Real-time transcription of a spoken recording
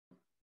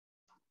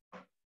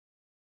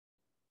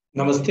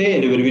Namaste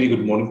and a very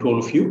good morning to all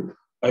of you.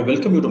 I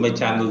welcome you to my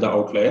channel, The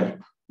Outlier.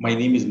 My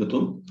name is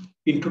Mithun.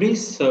 In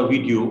today's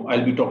video,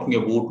 I'll be talking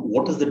about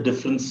what is the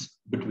difference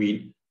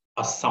between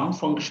a sum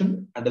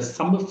function and a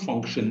SUMIF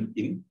function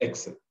in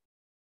Excel.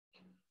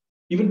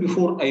 Even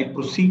before I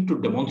proceed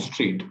to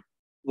demonstrate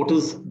what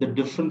is the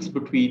difference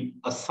between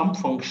a sum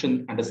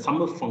function and a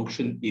SUMIF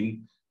function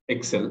in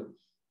Excel,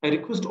 I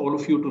request all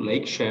of you to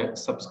like, share,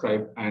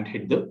 subscribe, and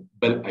hit the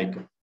bell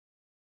icon.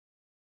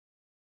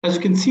 As you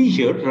can see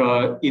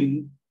here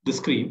in the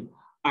screen,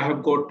 I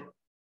have got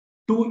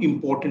two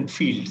important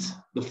fields.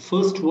 The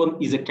first one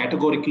is a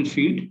categorical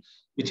field,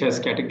 which has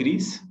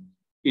categories.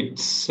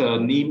 Its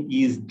name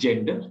is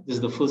gender. This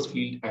is the first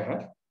field I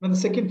have. And the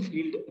second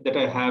field that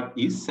I have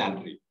is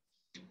salary.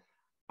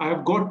 I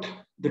have got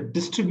the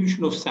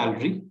distribution of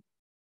salary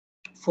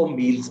for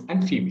males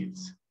and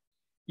females.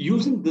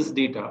 Using this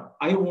data,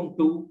 I want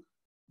to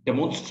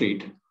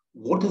demonstrate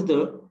what is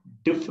the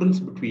difference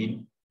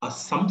between a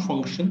sum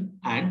function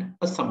and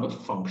a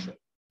SUMIF function.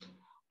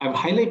 I've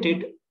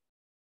highlighted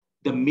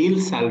the male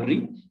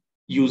salary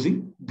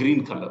using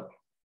green color.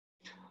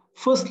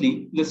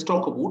 Firstly, let's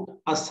talk about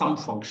a sum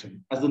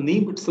function. As the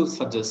name itself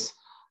suggests,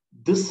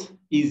 this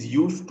is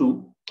used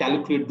to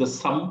calculate the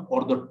sum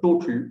or the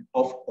total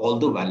of all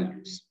the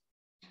values.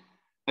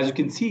 As you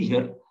can see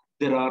here,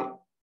 there are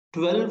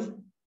 12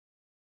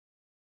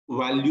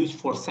 values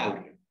for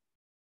salary.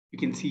 You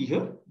can see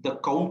here, the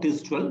count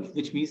is 12,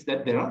 which means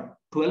that there are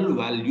 12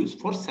 values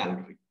for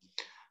salary.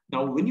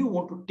 Now, when you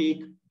want to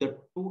take the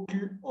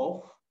total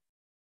of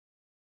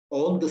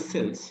all the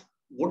cells,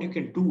 what you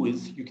can do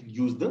is you can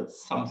use the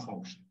sum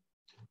function.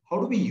 How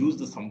do we use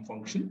the sum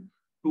function?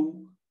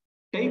 To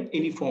type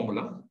any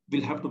formula,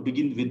 we'll have to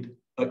begin with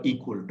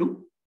equal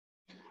to.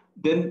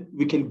 Then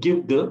we can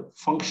give the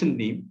function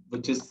name,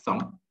 which is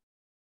sum,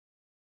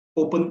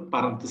 open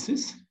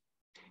parenthesis.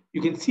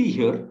 You can see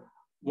here,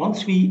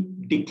 once we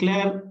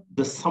declare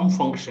the sum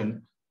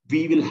function,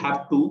 we will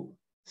have to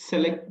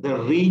select the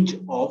range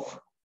of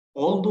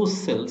all those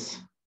cells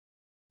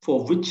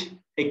for which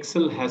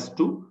Excel has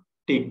to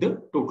take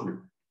the total.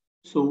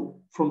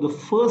 So from the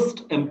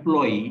first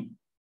employee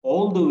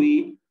all the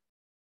way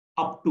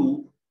up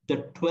to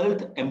the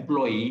 12th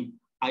employee,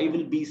 I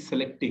will be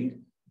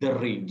selecting the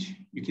range.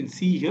 You can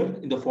see here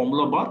in the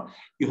formula bar,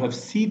 you have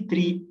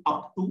C3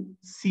 up to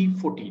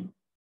C14.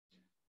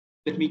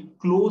 Let me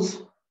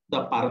close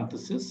the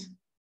parenthesis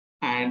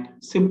and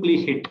simply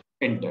hit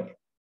enter.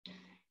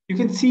 You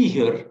can see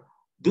here,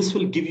 this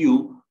will give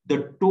you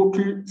the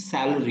total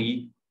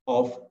salary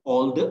of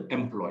all the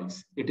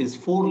employees. It is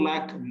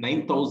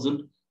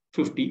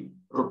 4,09,050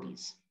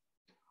 rupees.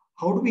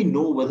 How do we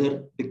know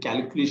whether the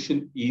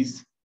calculation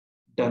is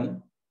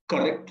done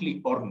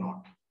correctly or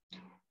not?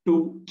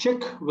 To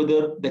check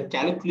whether the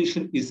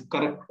calculation is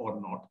correct or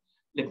not,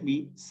 let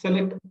me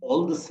select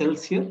all the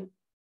cells here.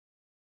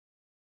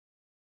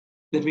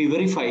 Let me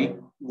verify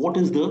what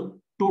is the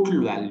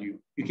total value.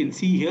 You can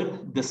see here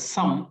the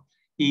sum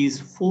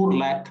is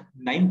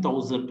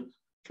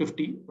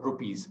 4,09,050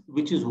 rupees,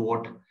 which is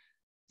what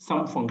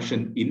sum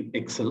function in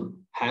Excel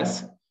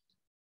has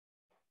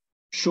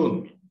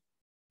shown.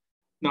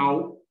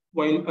 Now,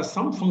 while a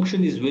sum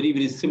function is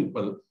very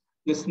simple,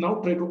 let's now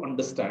try to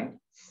understand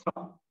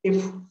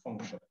SUMIF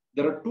function.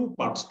 There are two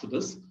parts to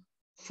this.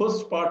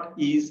 First part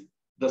is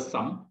the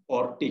sum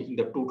or taking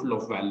the total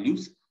of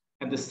values.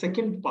 And the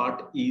second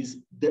part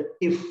is the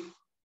if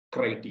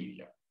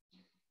criteria.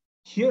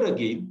 Here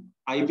again,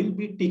 I will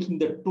be taking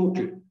the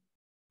total,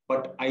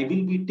 but I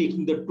will be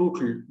taking the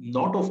total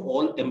not of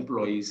all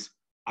employees.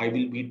 I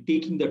will be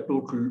taking the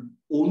total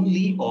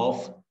only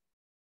of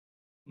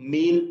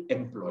male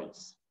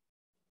employees.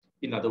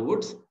 In other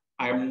words,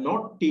 I am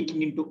not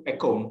taking into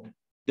account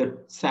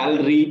the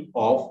salary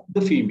of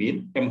the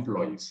female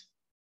employees.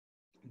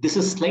 This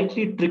is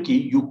slightly tricky.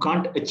 You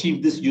can't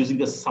achieve this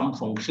using a sum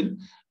function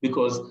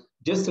because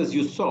just as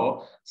you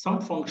saw,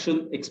 sum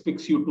function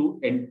expects you to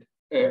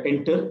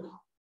enter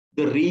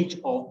the range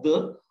of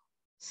the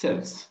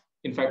cells.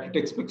 In fact, it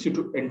expects you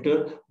to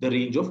enter the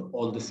range of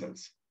all the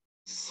cells.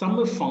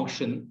 SUMIF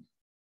function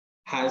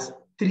has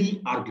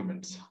three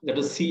arguments. Let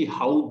us see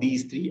how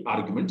these three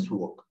arguments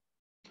work.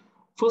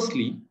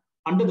 Firstly,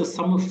 under the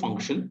SUMIF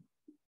function,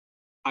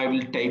 I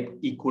will type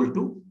equal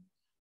to,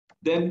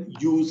 then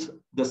use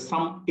the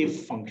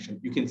SUMIF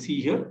function. You can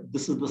see here,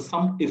 this is the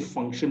SUMIF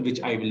function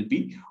which I will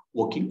be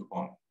working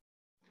on.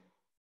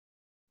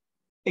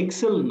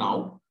 Excel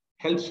now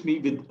helps me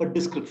with a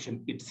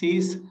description. It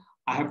says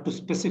I have to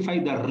specify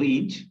the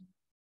range.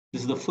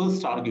 This is the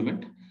first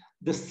argument.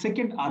 The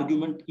second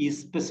argument is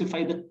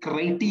specify the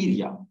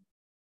criteria.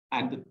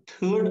 And the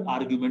third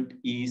argument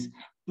is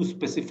to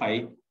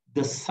specify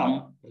the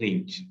sum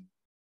range.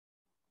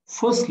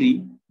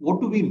 Firstly,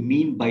 what do we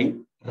mean by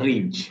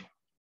range?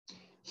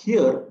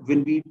 Here,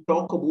 when we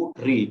talk about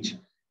range,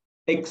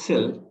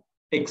 Excel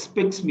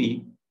expects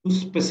me to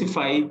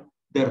specify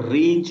the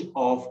range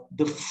of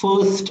the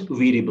first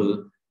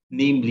variable,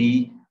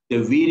 namely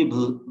the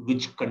variable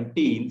which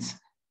contains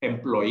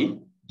employee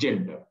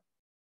gender.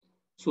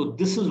 So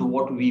this is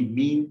what we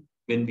mean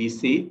when we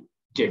say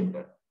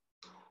gender.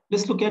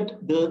 Let's look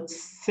at the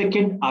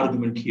second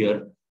argument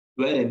here,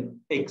 wherein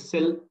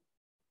Excel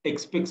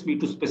expects me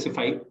to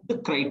specify the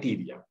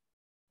criteria.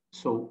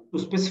 So to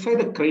specify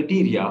the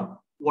criteria,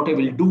 what I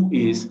will do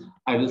is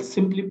I will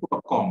simply put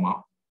a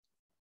comma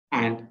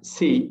and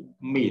say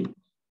male.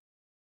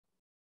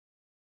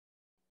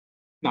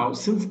 Now,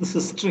 since this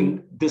is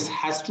string, this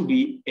has to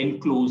be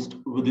enclosed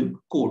within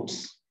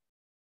quotes.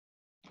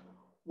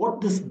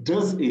 What this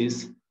does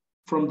is,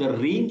 from the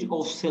range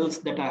of cells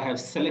that I have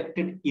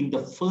selected in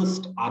the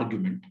first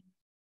argument,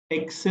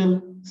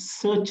 Excel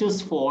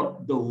searches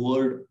for the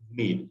word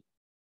male.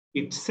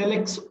 It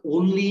selects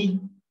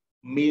only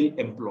male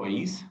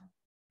employees,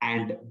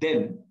 and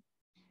then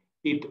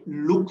it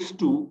looks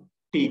to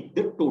take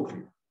the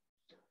total.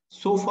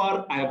 So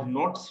far, I have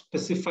not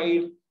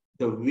specified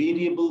the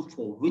variable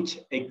for which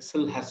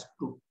Excel has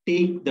to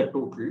take the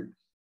total.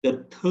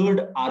 The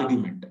third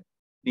argument,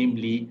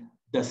 namely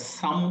the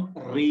sum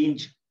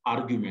range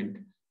argument,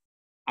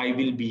 I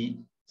will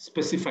be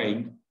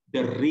specifying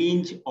the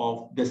range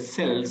of the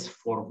cells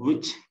for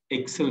which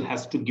Excel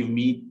has to give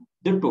me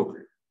the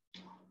total.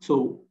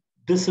 So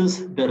this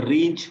is the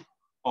range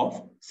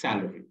of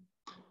salary.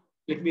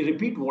 Let me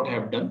repeat what I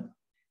have done.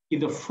 In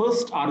the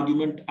first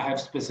argument, I have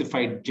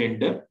specified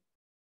gender.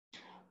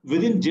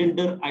 Within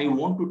gender, I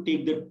want to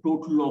take the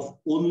total of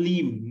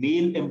only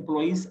male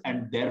employees,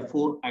 and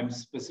therefore I'm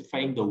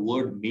specifying the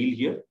word male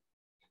here.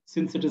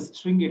 Since it is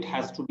string, it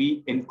has to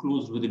be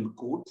enclosed within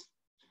quotes.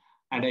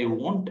 And I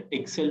want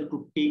Excel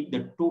to take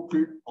the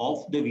total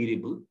of the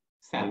variable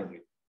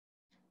salary.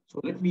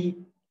 So let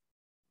me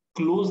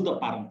close the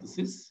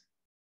parenthesis.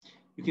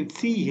 You can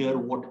see here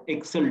what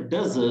Excel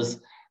does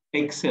is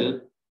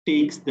Excel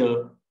takes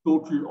the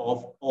total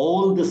of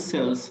all the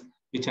cells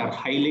which are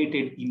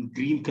highlighted in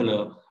green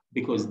color,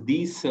 because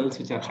these cells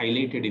which are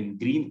highlighted in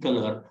green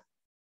color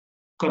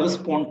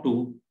correspond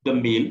to the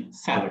male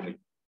salary.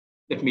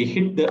 Let me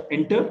hit the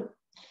enter.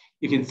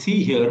 You can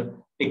see here,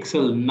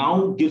 Excel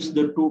now gives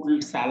the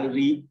total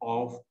salary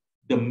of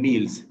the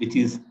males, which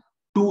is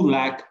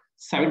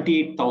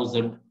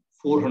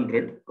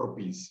 2,78,400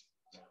 rupees.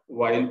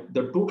 While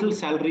the total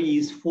salary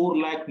is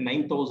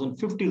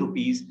 4,09,050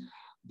 rupees,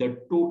 the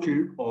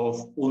total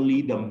of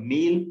only the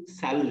male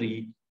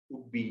salary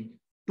would be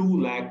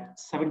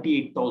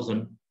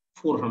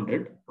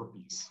 2,78,400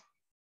 rupees.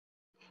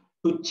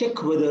 To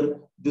check whether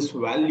this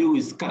value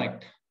is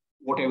correct,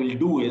 what I will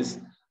do is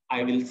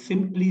I will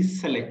simply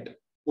select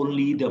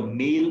only the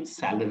male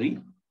salary.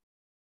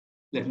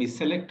 Let me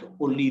select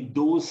only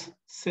those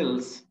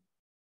cells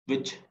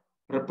which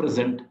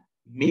represent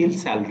male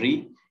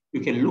salary.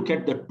 You can look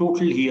at the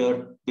total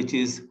here, which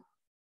is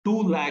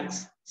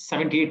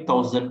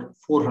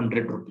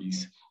 2,78,400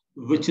 rupees,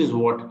 which is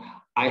what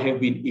I have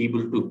been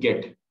able to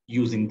get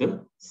using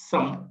the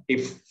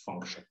SUMIF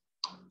function.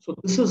 So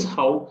this is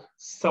how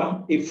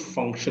SUMIF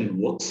function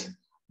works.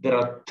 There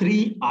are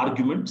three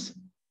arguments.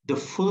 The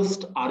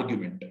first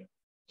argument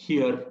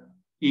here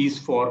is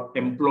for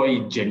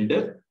employee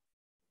gender.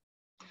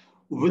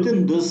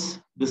 Within this,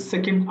 the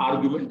second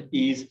argument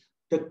is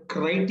the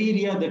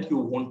criteria that you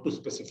want to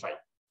specify.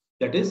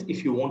 That is,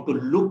 if you want to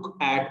look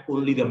at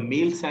only the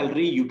male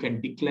salary, you can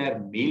declare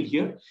male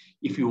here.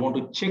 If you want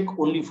to check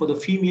only for the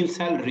female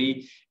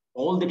salary,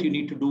 all that you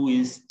need to do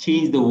is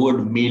change the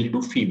word male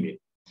to female.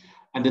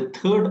 And the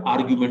third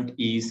argument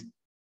is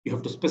you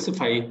have to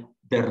specify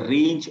the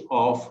range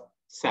of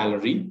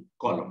salary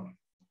column.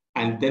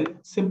 And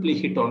then simply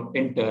hit on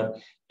enter.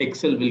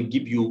 Excel will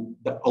give you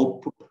the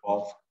output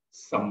of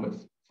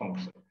SUMIF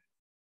function.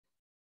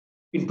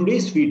 In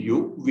today's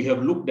video, we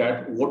have looked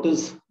at what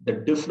is the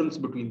difference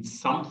between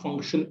SUM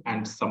function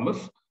and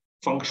SUMIF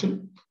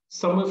function.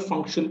 SUMIF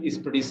function is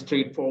pretty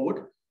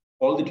straightforward.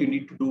 All that you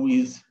need to do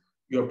is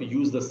you have to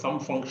use the SUM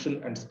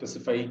function and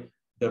specify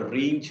the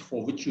range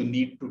for which you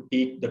need to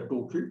take the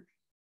total.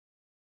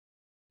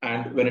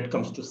 And when it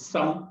comes to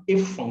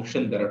SUMIF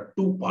function, there are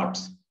two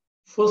parts.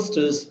 First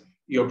is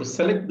you have to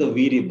select the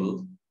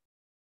variable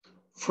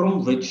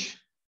from which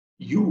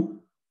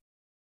you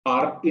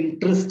are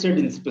interested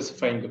in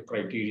specifying the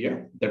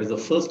criteria. That is the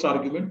first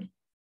argument.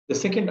 The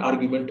second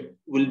argument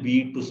will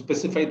be to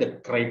specify the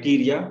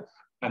criteria.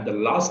 And the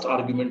last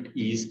argument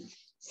is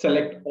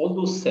select all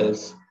those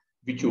cells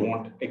which you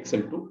want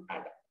Excel to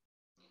add.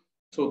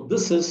 So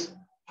this is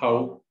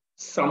how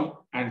SUM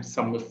and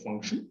SUMIF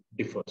function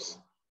differs.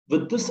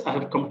 With this, I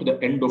have come to the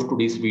end of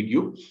today's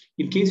video.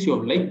 In case you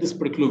have liked this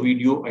particular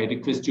video, I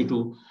request you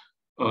to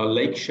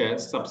like, share,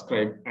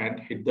 subscribe, and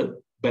hit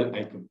the bell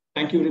icon.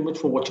 Thank you very much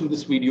for watching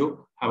this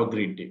video. Have a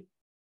great day.